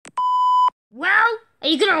Are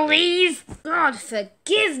you gonna leave? God,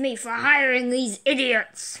 forgive me for hiring these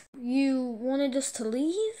idiots. You wanted us to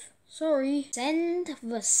leave? Sorry. Send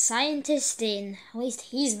the scientist in. At least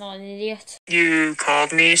he's not an idiot. You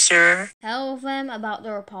called me, sir? Tell them about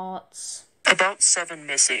the reports. About 7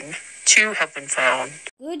 missing. 2 have been found.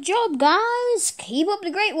 Good job, guys. Keep up the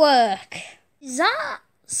great work. Is that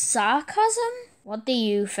sarcasm? What do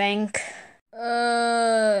you think?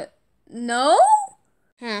 No?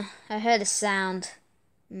 Huh, I heard a sound.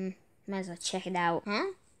 Might as well check it out.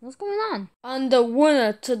 Huh? What's going on? And the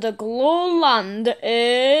winner to the Glow Land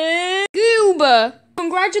is... Goober!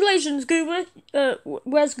 Congratulations, Goober.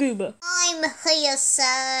 Where's Goober? I'm here,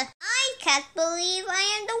 sir. I can't believe I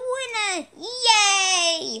am the winner.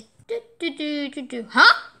 Yay!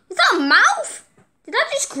 Huh? Is that a mouth? Did I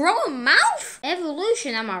just grow a mouth?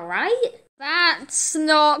 Evolution, am I right? That's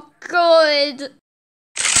not good.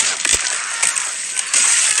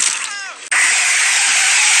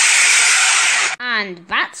 And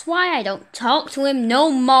that's why I don't talk to him no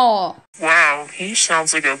more. Wow, he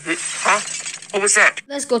sounds like a bit... Huh? What was that?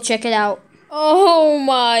 Let's go check it out. Oh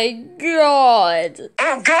my god.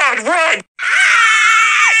 Oh god, run!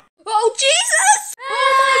 Oh Jesus!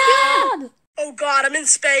 Oh my god! Oh god, I'm in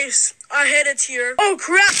space. Our head is here. Oh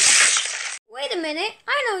crap! Wait a minute,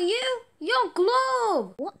 I know you. You're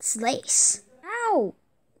Globe. What's this? Ow,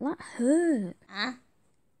 that hurt. Huh?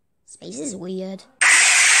 Space is weird.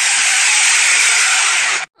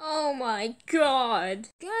 Oh my god.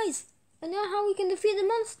 Guys, I know how we can defeat the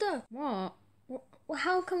monster. What?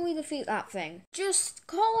 How can we defeat that thing? Just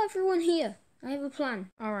call everyone here. I have a plan.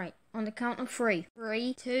 Alright, on the count of 3.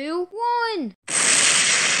 3, 2, 1.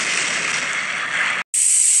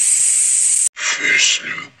 This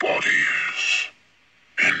new body is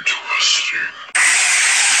interesting.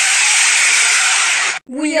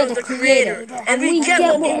 We are the creator, and we get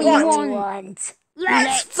what we want.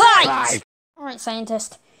 Let's fight! Alright,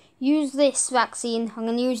 scientist. Use this vaccine. I'm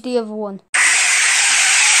gonna use the other one.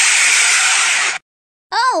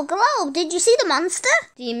 Oh, Globe, did you see the monster?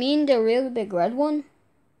 Do you mean the really big red one?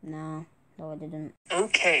 No, I didn't.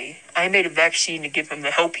 Okay, I made a vaccine to give him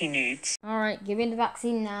the help he needs. Alright, give me the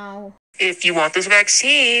vaccine now. If you want this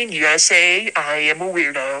vaccine, you gotta say, I am a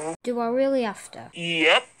weirdo. Do I really have to?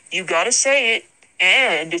 Yep, you gotta say it.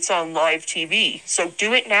 And it's on live TV, so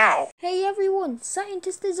do it now. Hey everyone,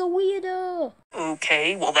 scientist is a weirdo.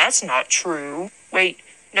 Okay, well that's not true. Wait,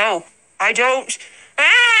 no, I don't.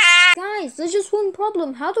 Ah! Guys, there's just one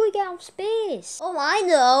problem. How do we get out of space? Oh, I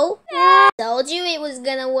know. Told you it was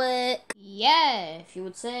gonna work. Yeah, if you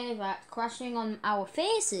would say that crashing on our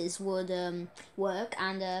faces would work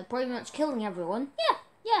and pretty much killing everyone.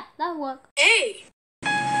 Yeah, that'll work. Hey,